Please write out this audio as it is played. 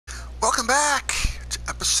Welcome back to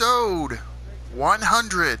episode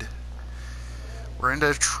 100. We're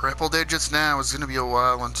into triple digits now. It's going to be a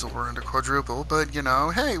while until we're into quadruple, but you know,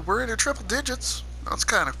 hey, we're into triple digits. That's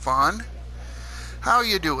kind of fun. How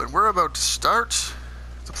you doing? We're about to start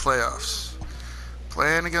the playoffs.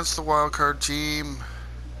 Playing against the wildcard team,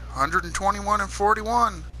 121 and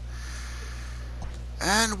 41.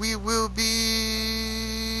 And we will be...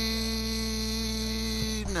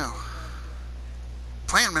 no.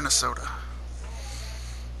 Playing Minnesota.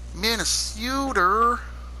 Minnesota.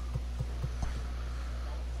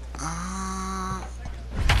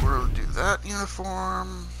 We'll do that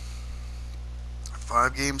uniform. A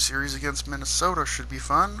 5-game series against Minnesota should be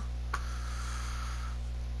fun.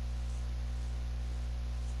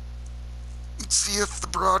 Let's see if the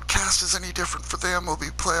broadcast is any different for the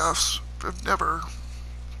MLB playoffs.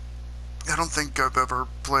 I don't think I've ever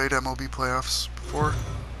played MLB playoffs before.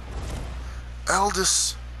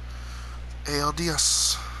 ALDS.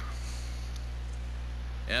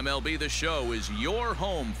 MLB The Show is your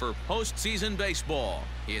home for postseason baseball.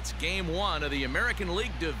 It's Game 1 of the American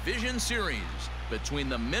League Division Series between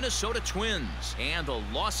the Minnesota Twins and the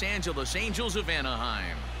Los Angeles Angels of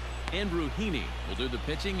Anaheim. Andrew Heaney will do the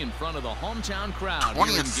pitching in front of the hometown crowd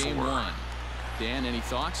here in Game 1. Dan, any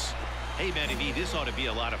thoughts? Hey, Matty V, this ought to be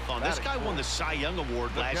a lot of fun. This guy won the Cy Young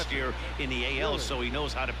Award last year in the AL, so he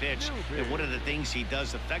knows how to pitch. And one of the things he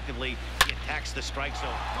does effectively, he attacks the strike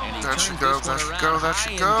zone. And he that turns should go, this one that should around go, that high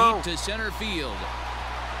should and go. deep to center field.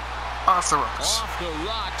 Off the rocks. Off the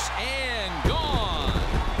rocks and gone.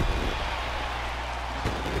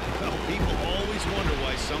 Well, people always wonder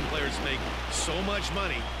why some players make so much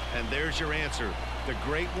money, and there's your answer. The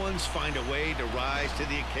great ones find a way to rise to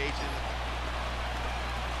the occasion.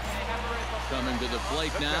 Coming to the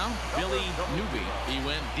plate now, Billy Newby. He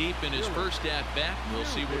went deep in his first at-bat. We'll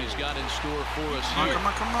see what he's got in store for us here. Come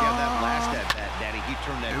on. Yeah, that last at-bat, Daddy, he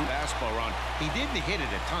turned that fastball around. He didn't hit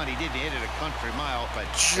it a ton. He didn't hit it a country mile, but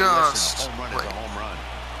hey, listen, a home run is a home run.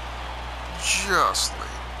 Just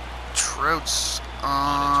like Trout's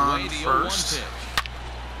On on its way, the 0-1 first.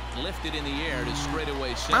 pitch. Lifted in the air to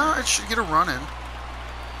straightaway center. Well, it should get a run in.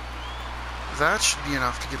 That should be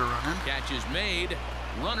enough to get a run in. Catch is made.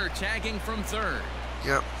 Runner tagging from third.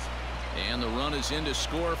 Yep. And the run is in to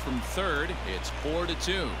score from third. It's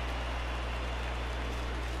 4-2.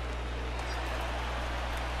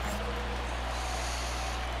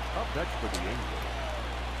 Up next for the Angels,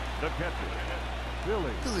 the catcher,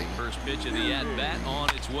 Billy. First pitch of the at-bat on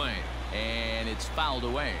its way. And it's fouled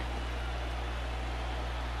away.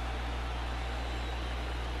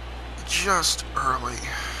 Just early.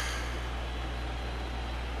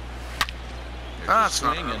 There's a That's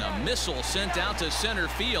not swing and a missile sent out to center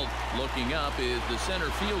field. Looking up is the center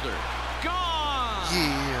fielder. Gone!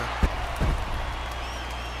 Yeah.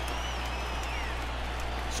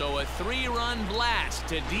 So a 3-run blast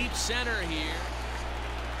to deep center here.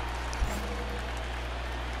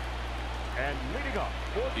 And leading up,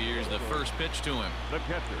 Here's the first pitch to him. the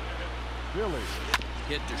catcher, Billy.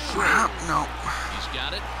 Hit to short. No. He's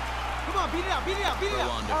got it. Come on, beat it out, beat it out, beat it Throw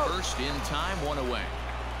out. on to first in time, 1 away.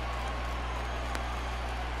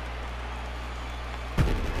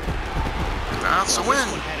 That's a This win.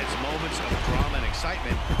 one had its moments of drama and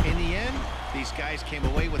excitement. In the end, these guys came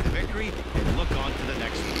away with the victory and look on to the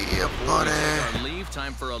next one. Yeah, Before we take buddy. our leave,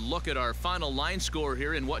 time for a look at our final line score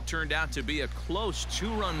here in what turned out to be a close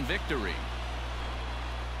 2-run victory.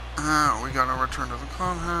 We got to return to the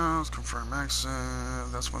clubhouse, confirm exit.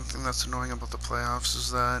 That's one thing that's annoying about the playoffs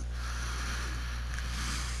is that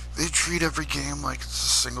they treat every game like it's a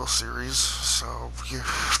single series. So,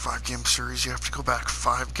 5-game series, you have to go back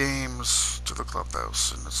 5 games to the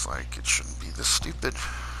clubhouse, and it's like, it shouldn't be this stupid.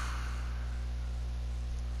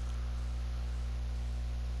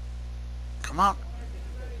 Come on.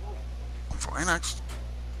 Fly next.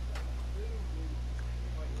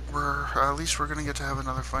 At least we're gonna get to have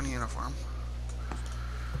another fun uniform.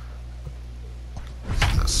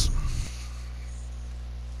 What's this?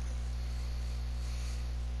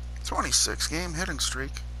 26-game hitting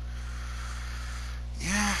streak.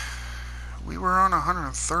 Yeah, we were on a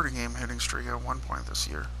 130-game hitting streak at one point this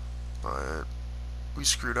year, but we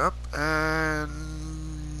screwed up and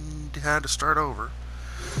had to start over.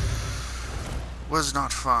 Was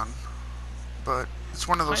not fun, but it's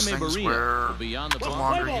one of those Jaime things Barria where will be on the the ball.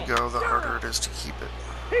 longer you go, the harder it is to keep it.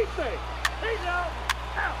 He's safe. He's out.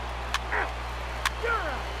 Out. Out. You're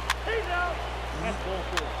out. He's out. That's ball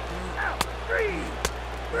 4. Out. 3.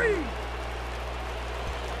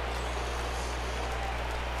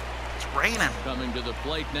 It's raining. Coming to the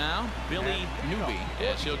plate now, Billy Newby,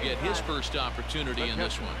 as he'll get his first opportunity in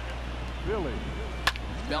this one. Billy.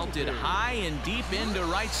 belted high and deep into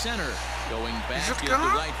right center. Going back is the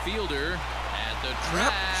right fielder at the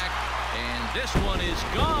track. And this one is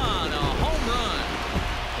gone. A home run.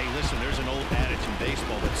 Hey, listen, there's an old adage in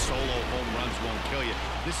baseball that solo home runs won't kill you.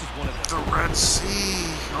 This is one of the Red Sea.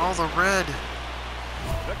 All the red.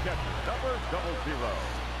 The catcher, number 00,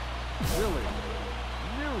 Billy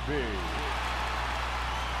Newby.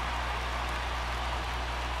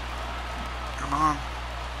 Come on.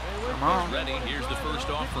 Come on. Ready. Here's the first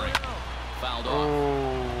offering. Fouled off.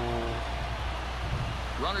 Oh.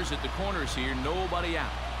 Runners at the corners here. Nobody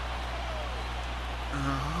out.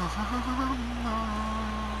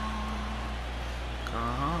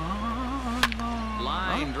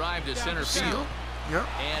 Line drive to center field. Yep.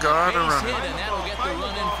 And Got a a base run. hit, and that'll get the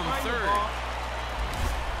run in from third.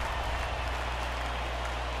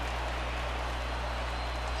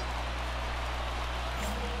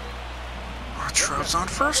 Trout's on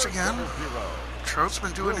first again. Trout's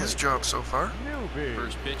been doing his job so far.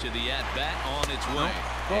 First pitch of the at-bat on its way.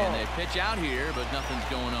 And they pitch out here, but nothing's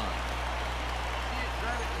going on.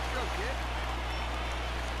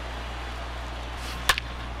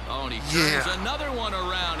 Oh, and he turns another one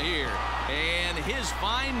around here. And his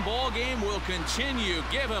fine ball game will continue.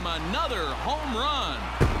 Give him another home run.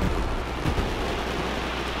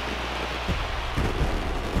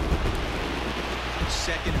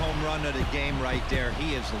 Second home run of the game right there.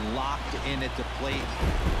 He is locked in at the plate.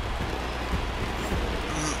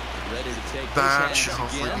 Ready to take that this should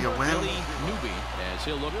hopefully be a win. Billy Newby, as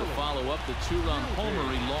he'll look to follow up the two-run homer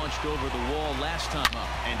he launched over the wall last time up.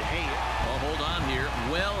 And hey, well, hold on here.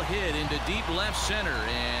 Well hit into deep left center,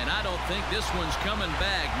 and I don't think this one's coming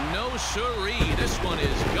back. No siree. This one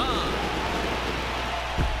is gone.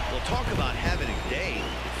 Well, talk about having a day.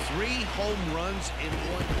 3 home runs in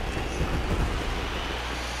one.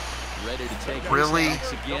 Ready to take really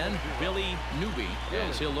this again. Billy Newby,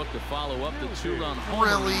 as he'll look to follow up the two-run homer.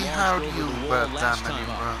 Really, how do you let that many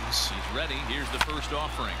runs? He's ready. Here's the first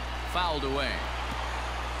offering. Fouled away.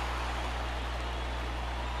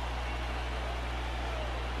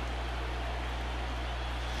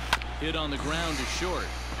 Hit on the ground to short.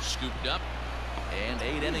 Scooped up. And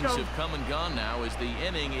 8 innings have come and gone now as the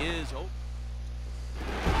inning is over.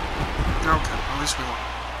 Okay, at least we won.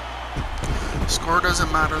 Score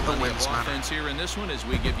doesn't matter, the wins matter. Offense here in this one as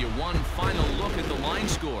we give you one final look at the line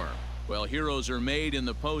score. Well, heroes are made in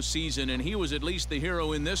the postseason, and he was at least the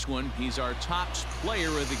hero in this one. He's our top player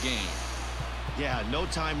of the game. Yeah, no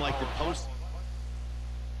time like the post.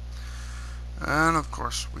 And of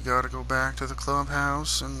course, we got to go back to the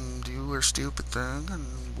clubhouse and do our stupid thing and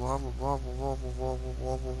blah blah blah blah blah blah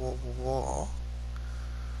blah blah blah blah blah.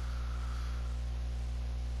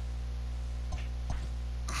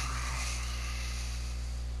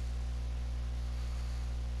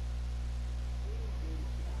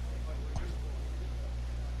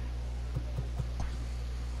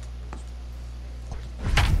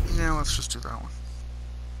 Yeah, let's just do that one.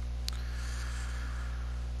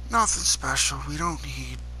 Nothing special. We don't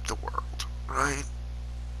need the world, right?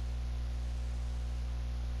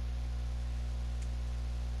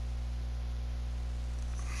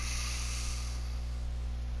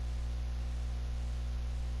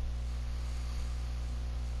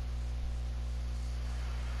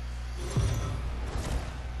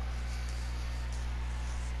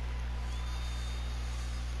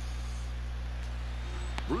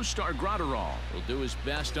 Brustar Gratterall will do his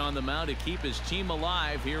best on the mound to keep his team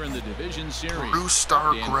alive here in the division series.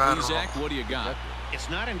 Brustar Gratterall. Zach, what do you got? It's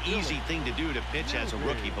not an easy thing to do to pitch as a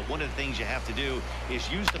rookie, but one of the things you have to do is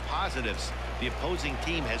use the positives. The opposing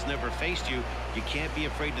team has never faced you. You can't be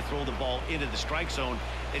afraid to throw the ball into the strike zone.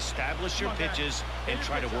 Establish your pitches and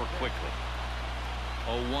try to work quickly.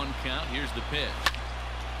 0-1 count. Here's the pitch.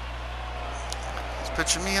 He's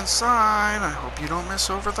pitching me inside. I hope you don't miss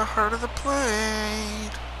over the heart of the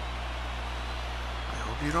plate. I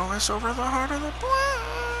hope you don't miss over the heart of the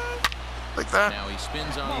plate. Like that. Now he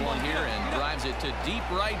spins on one here and drives it to deep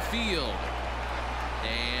right field.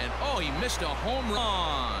 And, oh, he missed a home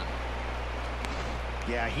run.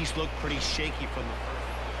 Yeah, he's looked pretty shaky from the first.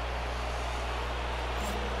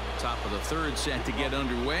 Top of the third set to get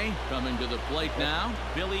underway. Coming to the plate now,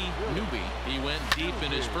 Billy Newby. He went deep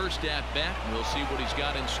in his first at-bat. We'll see what he's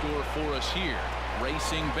got in store for us here.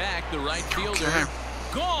 Racing back, the right fielder. Okay.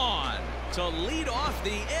 Gone to lead off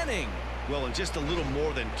the inning. Well, in just a little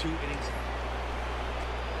more than 2 innings.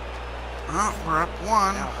 Oh, we're up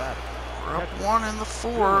 1. We're up 1 in the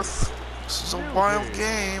 4th. This is a wild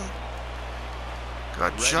game.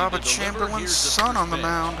 Got Jabba Chamberlain's son on the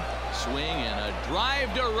mound. Swing and a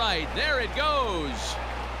drive to right. There it goes.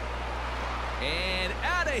 And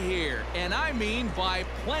out of here. And I mean by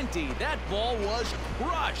plenty. That ball was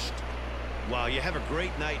crushed. Wow, you have a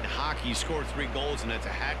great night in hockey. You score 3 goals, and that's a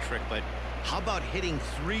hat trick. But how about hitting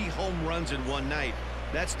 3 home runs in one night?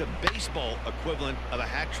 That's the baseball equivalent of a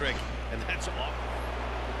hat trick, and that's awful.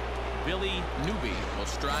 Billy Newby will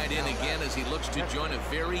stride in again as he looks to join a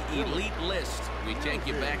very elite list. We take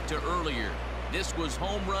you back to earlier. This was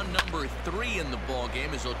home run number 3 in the ball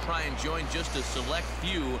game as he'll try and join just a select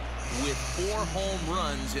few with 4 home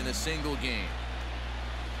runs in a single game.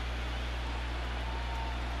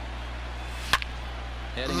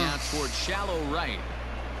 Heading out towards shallow right.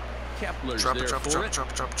 Kepler's there for it.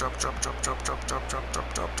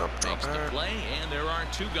 Makes the play, and there are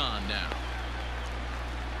 2 gone now.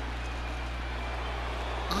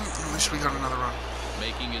 At least we got another run.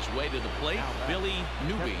 Making his way to the plate, Billy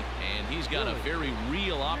Newby, and he's got a very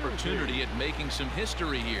real opportunity at making some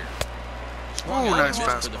history here. Oh, nice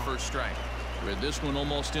pass for the fastball. first strike. With this one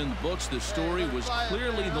almost in the books, the story was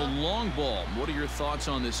clearly the long ball. What are your thoughts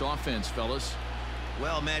on this offense, fellas?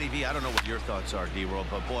 Well, Matty V, I don't know what your thoughts are, D-Roll,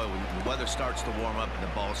 but boy, when the weather starts to warm up and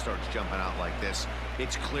the ball starts jumping out like this,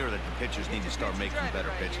 it's clear that the pitchers need to start making better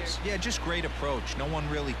pitches. Yeah, just great approach. No one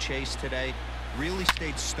really chased today. Really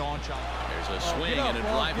stayed staunch on. There's a swing and a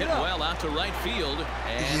drive hit well out to right field,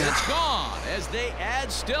 and it's gone as they add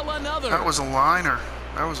still another. That was a liner.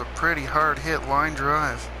 That was a pretty hard hit line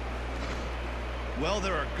drive. Well,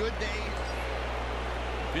 there are good days.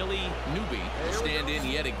 Billy Newby will stand in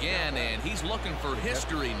yet again, and he's looking for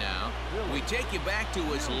history now. We take you back to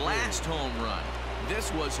his last home run. This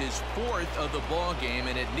was his 4th of the ball game,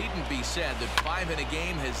 and it needn't be said that 5 in a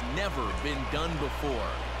game has never been done before.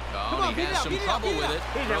 Oh, he has some trouble with it.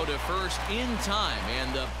 Throw to first in time,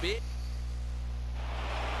 and the big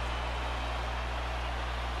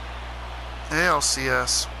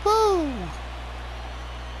ALCS. Woo!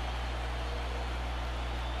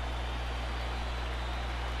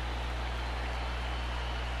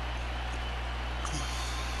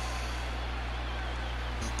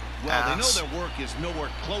 Well, they know their work is nowhere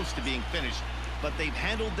close to being finished, but they've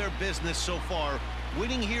handled their business so far,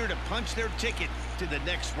 winning here to punch their ticket to the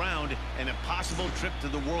next round and a possible trip to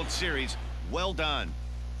the World Series. Well done.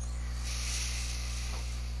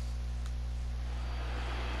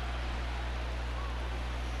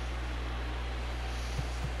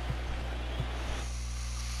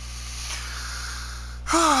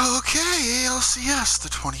 Okay, ALCS, the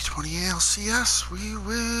 2020 ALCS. We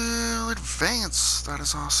will advance. That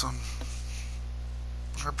is awesome.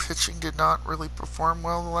 Our pitching did not really perform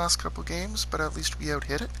well the last couple games, but at least we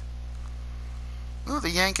out-hit it. Ooh, the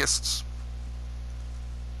Yankists.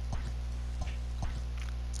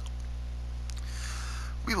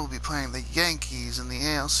 We will be playing the Yankees in the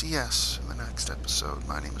ALCS in the next episode.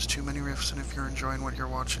 My name is Too Many Riffs, and if you're enjoying what you're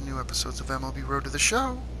watching, new episodes of MLB Road to the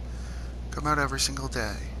Show come out every single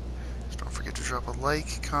day. So don't forget to drop a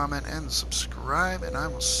like, comment, and subscribe, and I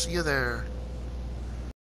will see you there.